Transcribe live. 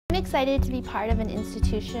I'm excited to be part of an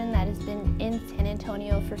institution that has been in San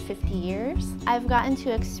Antonio for 50 years. I've gotten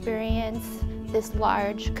to experience this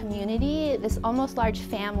large community, this almost large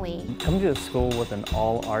family. Coming to a school with an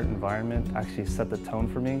all-art environment actually set the tone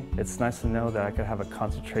for me. It's nice to know that I could have a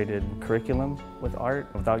concentrated curriculum with art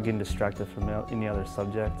without getting distracted from any other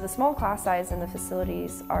subject. The small class size and the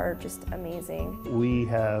facilities are just amazing. We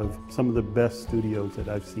have some of the best studios that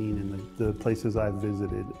I've seen in the places I've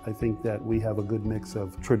visited. I think that we have a good mix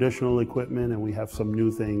of traditional equipment and we have some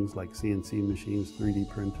new things like CNC machines, 3D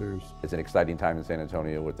printers. It's an exciting time in San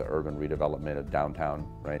Antonio with the urban redevelopment of downtown,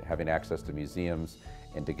 right? Having access to museums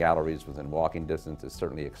and to galleries within walking distance is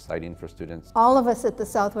certainly exciting for students. All of us at the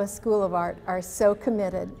Southwest School of Art are so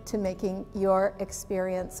committed to making your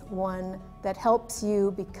experience one that helps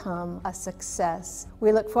you become a success.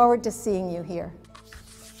 We look forward to seeing you here.